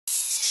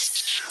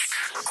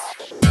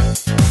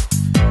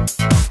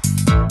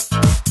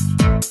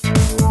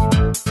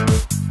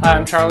Hi,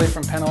 I'm Charlie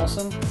from Penn,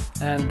 Olson,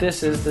 and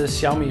this is the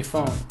Xiaomi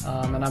phone,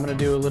 and I'm going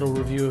to do a little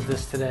review of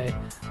this today.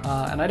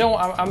 I'm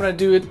going to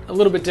do it a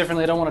little bit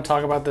differently. I don't want to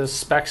talk about the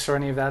specs or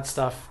any of that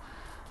stuff,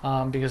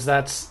 because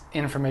that's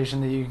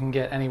information that you can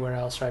get anywhere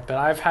else, right? But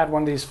I've had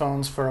one of these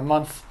phones for a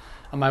month,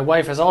 and my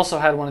wife has also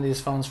had one of these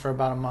phones for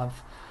about a month.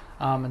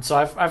 And so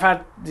I've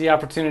had the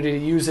opportunity to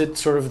use it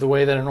sort of the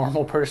way that a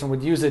normal person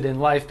would use it in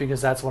life, because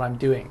that's what I'm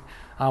doing.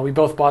 We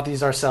both bought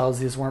these ourselves.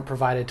 These weren't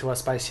provided to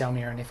us by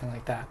Xiaomi or anything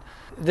like that.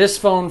 This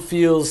phone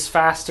feels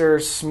faster,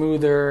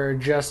 smoother,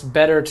 just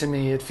better to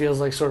me. It feels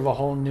like sort of a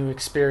whole new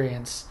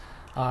experience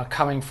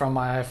coming from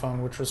my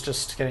iPhone, which was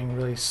just getting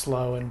really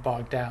slow and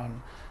bogged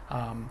down.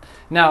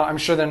 Now, I'm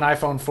sure that an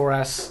iPhone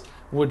 4S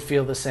would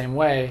feel the same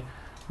way.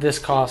 This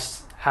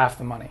costs half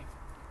the money.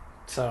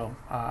 So,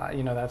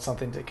 that's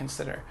something to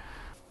consider.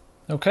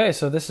 Okay,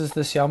 so this is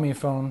the Xiaomi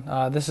phone.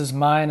 This is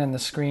mine, and the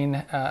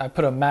screen, I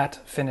put a matte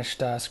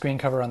finished screen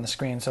cover on the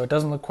screen, so it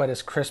doesn't look quite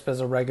as crisp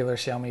as a regular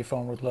Xiaomi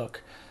phone would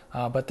look.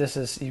 But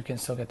you can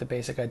still get the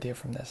basic idea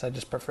from this. I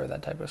just prefer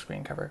that type of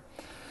screen cover.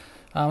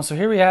 So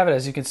here we have it.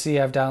 As you can see,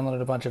 I've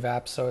downloaded a bunch of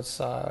apps, so it's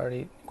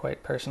already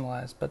quite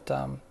personalized. But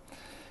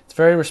it's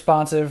very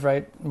responsive,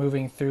 right?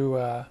 Moving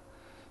through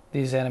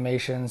these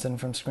animations and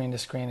from screen to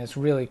screen, it's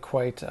really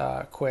quite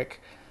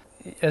quick.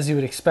 As you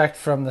would expect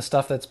from the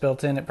stuff that's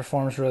built in, it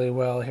performs really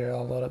well. Here,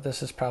 I'll load up.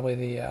 This is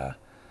probably the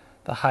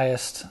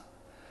highest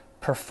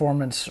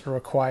performance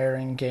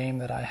requiring game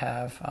that I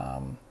have.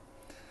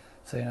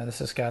 So this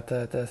has got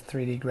the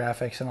 3D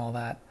graphics and all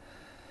that.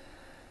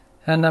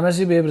 And as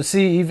you'll be able to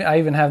see, I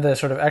even have the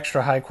sort of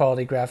extra high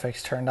quality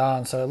graphics turned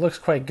on, so it looks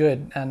quite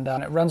good, and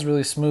it runs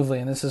really smoothly.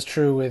 And this is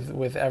true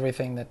with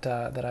everything that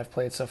I've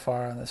played so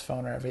far on this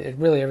phone, or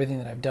really everything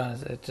that I've done.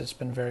 It's just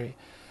been very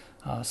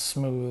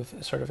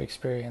smooth sort of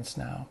experience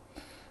now.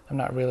 I'm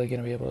not really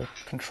going to be able to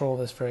control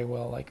this very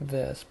well like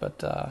this,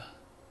 but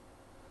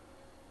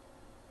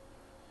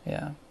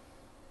yeah.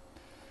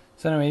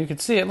 So anyway, you can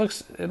see it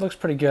looks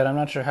pretty good. I'm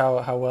not sure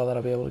how well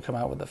that'll be able to come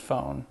out with the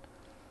phone,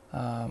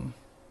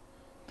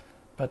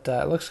 but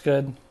it looks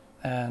good,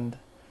 and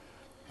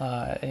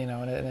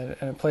and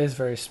it plays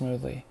very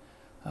smoothly.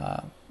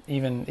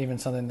 Even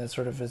something that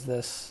sort of is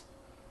this,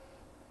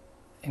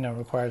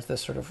 requires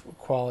this sort of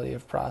quality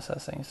of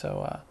processing.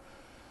 So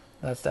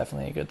that's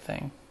definitely a good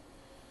thing.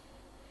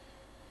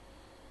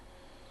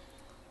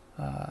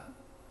 And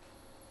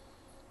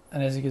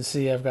as you can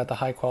see, I've got the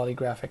high quality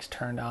graphics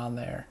turned on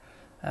there,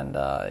 and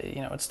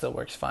it still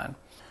works fine.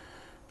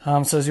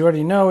 So as you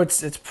already know,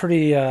 it's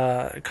pretty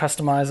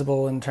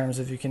customizable in terms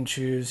of you can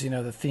choose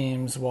the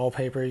themes,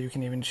 wallpaper. You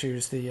can even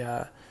choose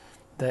the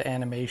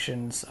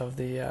animations of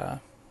the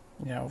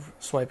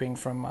swiping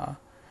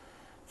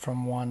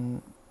from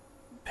one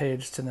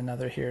page to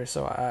another here.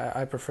 So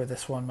I prefer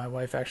this one. My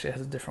wife actually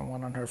has a different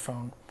one on her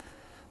phone.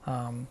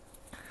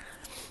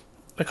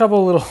 A couple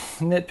of little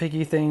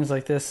nitpicky things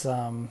like this.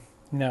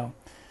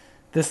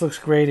 This looks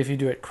great if you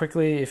do it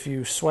quickly. If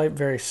you swipe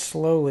very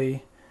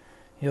slowly,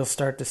 you'll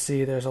start to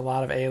see there's a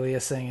lot of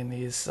aliasing in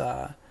these,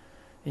 in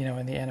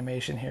the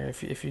animation here.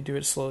 If you do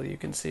it slowly, you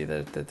can see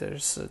that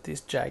there's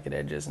these jagged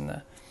edges in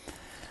the,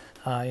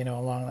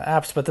 along the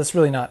apps. But that's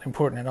really not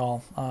important at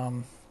all.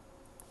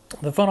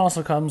 The phone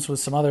also comes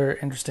with some other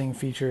interesting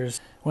features.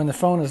 When the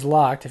phone is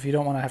locked, if you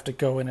don't want to have to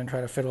go in and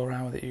try to fiddle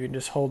around with it, you can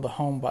just hold the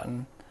home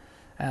button,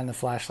 and the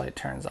flashlight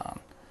turns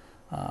on.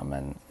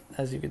 And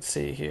as you can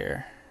see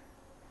here,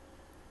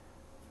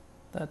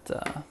 that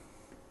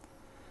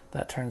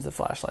turns the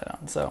flashlight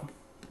on. So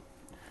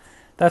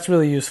that's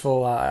really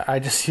useful. I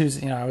just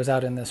use, I was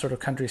out in the sort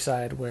of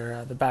countryside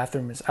where the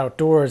bathroom is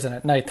outdoors, and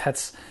at night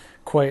that's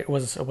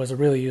was a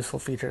really useful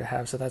feature to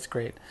have. So that's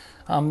great.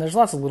 There's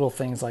lots of little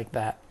things like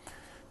that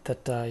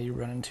you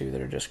run into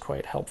that are just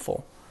quite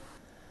helpful.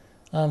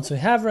 So we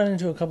have run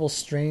into a couple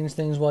strange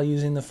things while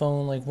using the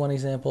phone, like one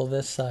example of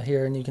this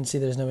here, and you can see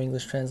there's no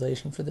English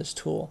translation for this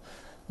tool.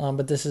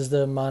 But this is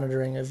the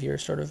monitoring of your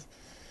sort of,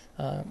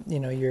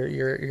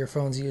 your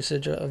phone's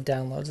usage of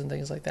downloads and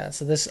things like that.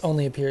 So this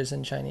only appears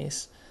in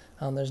Chinese.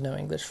 There's no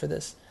English for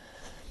this,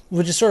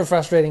 which is sort of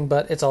frustrating,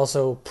 but it's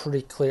also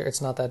pretty clear.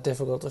 It's not that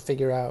difficult to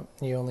figure out.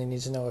 You only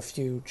need to know a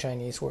few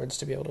Chinese words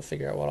to be able to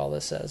figure out what all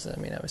this says. I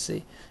mean,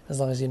 obviously, as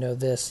long as you know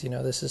this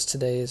is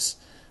today's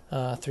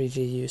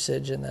 3G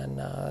usage, and then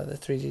the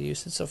 3G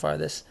usage so far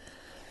this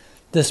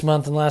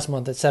month and last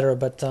month, etc.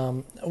 But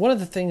one of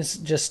the things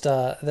just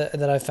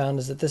that I found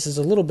is that this is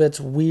a little bit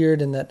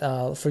weird in that,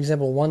 for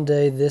example, one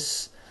day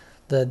this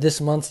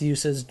month's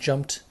usage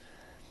jumped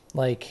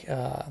like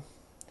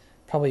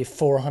probably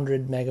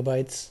 400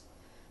 megabytes,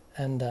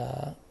 and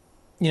I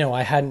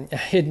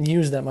hadn't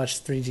used that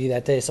much 3G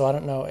that day, so I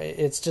don't know.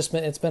 It's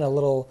been a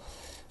little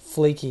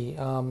flaky,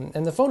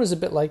 and the phone is a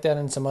bit like that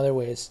in some other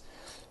ways.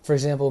 For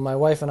example, my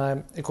wife and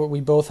I,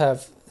 we both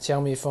have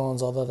Xiaomi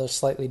phones, although they're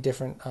slightly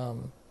different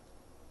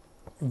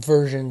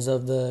versions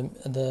of the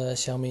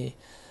Xiaomi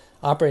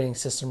operating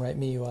system, right?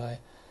 MIUI.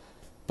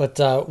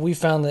 But we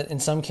found that in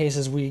some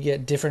cases we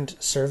get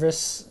different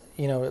service,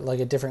 like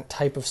a different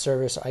type of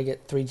service. I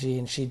get 3G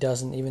and she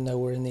doesn't, even though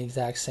we're in the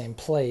exact same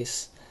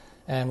place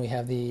and we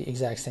have the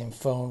exact same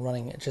phone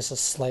running just a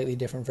slightly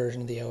different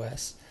version of the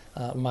OS,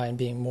 mine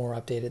being more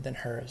updated than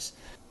hers.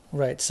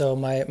 Right, so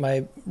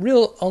my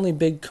real only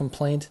big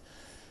complaint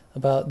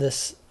about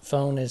this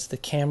phone is the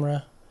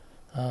camera,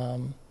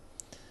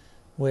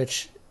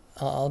 which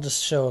I'll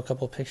just show a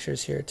couple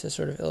pictures here to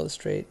sort of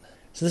illustrate.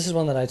 So this is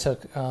one that I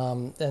took,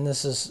 and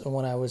this is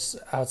when I was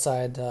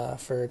outside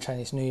for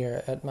Chinese New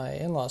Year at my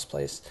in-laws'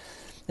 place.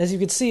 As you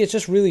can see, it's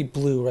just really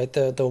blue, right?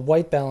 The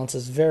white balance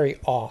is very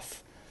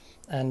off.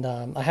 And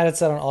I had it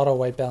set on auto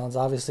white balance.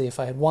 Obviously, if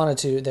I had wanted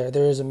to,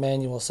 there is a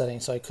manual setting,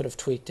 so I could have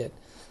tweaked it.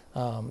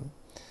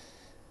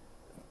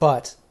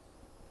 But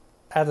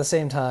at the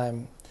same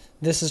time,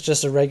 this is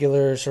just a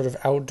regular sort of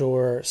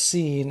outdoor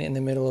scene in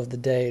the middle of the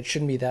day. It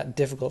shouldn't be that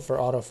difficult for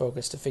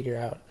autofocus to figure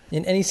out.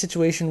 In any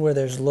situation where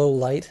there's low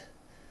light,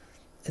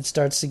 it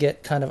starts to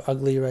get kind of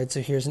ugly, right? So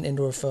here's an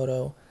indoor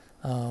photo.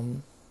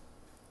 And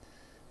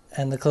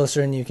the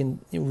closer in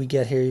we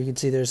get here, you can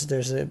see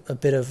there's a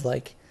bit of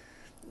like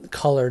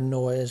color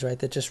noise, right?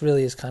 That just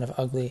really is kind of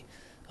ugly.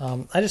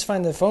 I just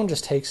find the phone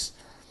just takes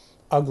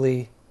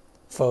ugly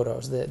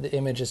photos. The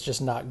image is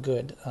just not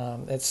good.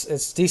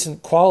 It's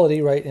decent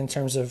quality, right, in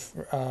terms of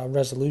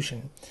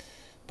resolution,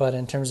 but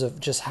in terms of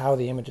just how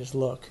the images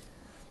look,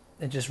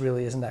 it just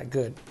really isn't that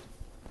good.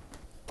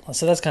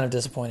 So that's kind of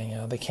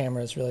disappointing. The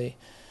camera is really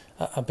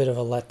a bit of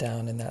a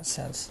letdown in that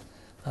sense.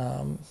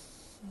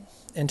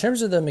 In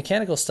terms of the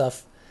mechanical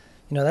stuff,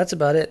 that's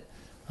about it.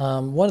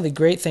 One of the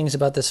great things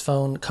about this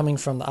phone coming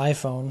from the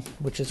iPhone,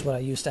 which is what I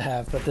used to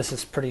have, but this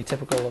is pretty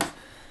typical of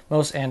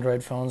most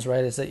Android phones,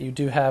 right, is that you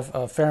do have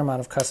a fair amount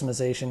of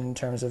customization in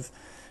terms of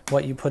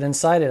what you put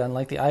inside it.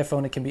 Unlike the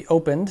iPhone, it can be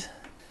opened.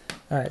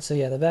 All right, so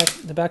yeah,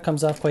 the back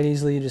comes off quite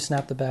easily. You just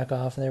snap the back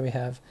off, and there we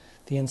have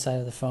the inside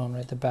of the phone,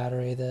 right, the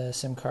battery, the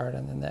SIM card,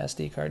 and then the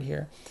SD card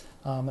here.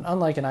 And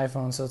unlike an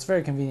iPhone, so it's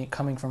very convenient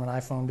coming from an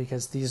iPhone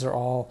because these are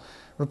all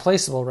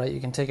replaceable, right? You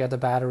can take out the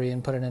battery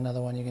and put in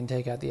another one. You can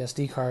take out the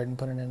SD card and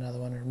put in another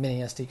one, or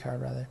mini SD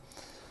card, rather.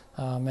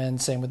 And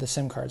same with the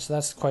SIM card, so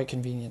that's quite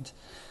convenient.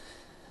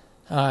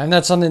 And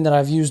that's something that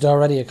I've used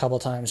already a couple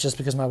times, just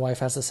because my wife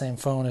has the same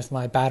phone. If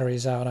my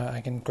battery's out, I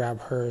can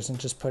grab hers and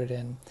just put it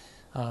in,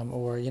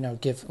 or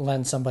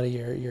lend somebody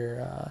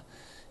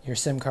your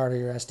SIM card or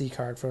your SD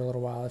card for a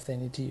little while if they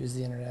need to use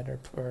the internet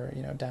or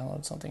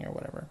download something or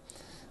whatever.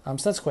 So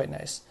that's quite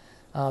nice.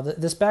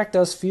 This back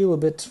does feel a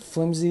bit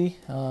flimsy,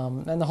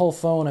 and the whole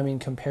phone,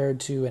 compared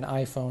to an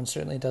iPhone,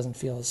 certainly doesn't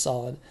feel as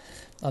solid.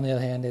 On the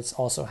other hand, it's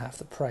also half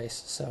the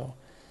price, so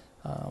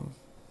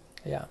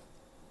yeah.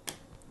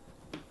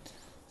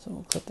 So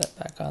we'll clip that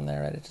back on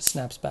there, right? It just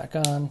snaps back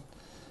on.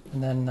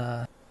 And then,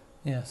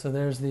 so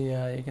there's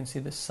you can see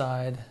the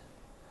side,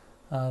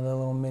 the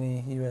little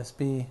mini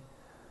USB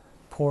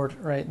port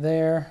right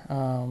there.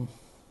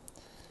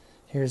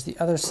 Here's the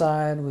other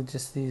side with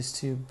just these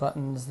two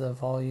buttons, the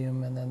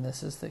volume, and then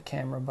this is the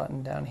camera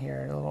button down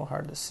here. A little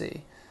hard to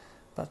see.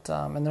 But,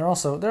 and they're a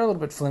little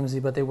bit flimsy,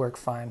 but they work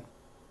fine.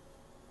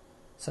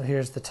 So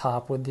here's the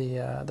top with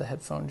the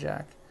headphone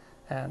jack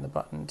and the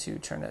button to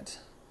turn it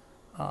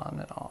on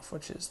and off,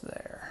 which is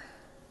there.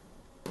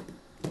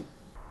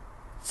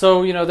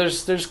 So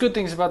there's good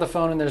things about the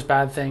phone and there's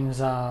bad things.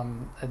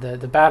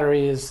 The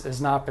battery has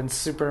not been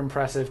super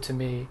impressive to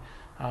me.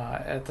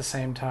 At the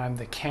same time,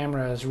 the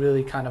camera is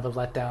really kind of a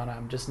letdown.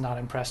 I'm just not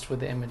impressed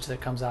with the image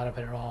that comes out of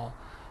it at all.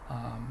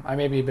 I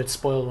may be a bit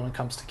spoiled when it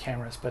comes to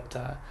cameras, but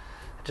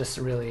just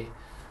really,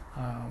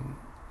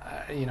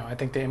 I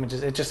think the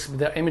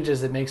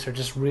images it makes are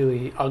just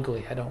really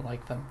ugly. I don't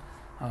like them.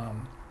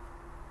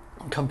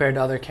 Compared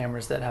to other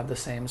cameras that have the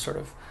same sort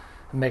of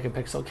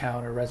megapixel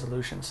count or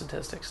resolution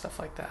statistics, stuff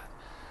like that.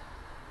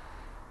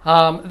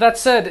 That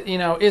said,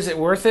 is it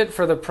worth it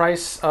for the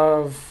price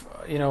of,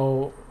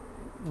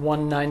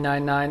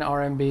 1999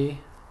 RMB?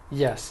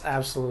 Yes,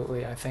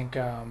 absolutely. I think,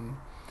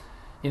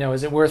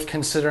 is it worth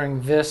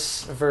considering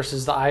this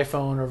versus the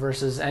iPhone or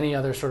versus any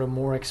other sort of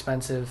more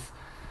expensive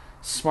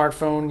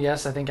smartphone?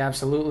 Yes, I think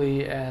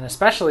absolutely. And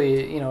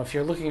especially, if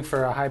you're looking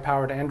for a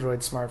high-powered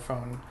Android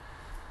smartphone,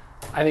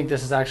 I think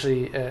this is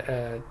actually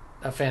a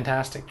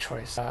fantastic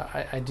choice.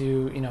 I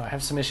do, I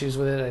have some issues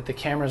with it. The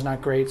camera's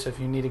not great, so if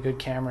you need a good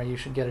camera, you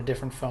should get a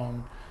different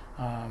phone.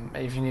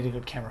 If you need a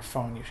good camera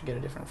phone, you should get a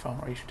different phone,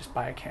 or you should just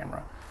buy a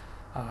camera.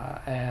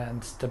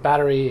 And the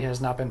battery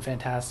has not been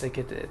fantastic.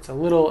 It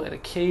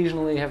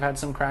occasionally have had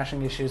some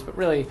crashing issues, but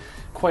really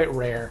quite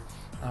rare.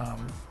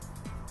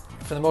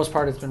 For the most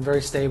part, it's been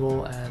very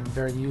stable and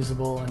very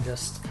usable and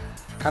just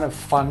kind of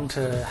fun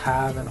to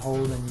have and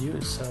hold and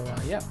use. So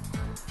yeah.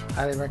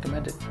 Highly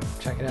recommend it.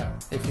 Check it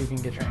out if you can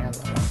get your hands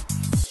on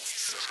it.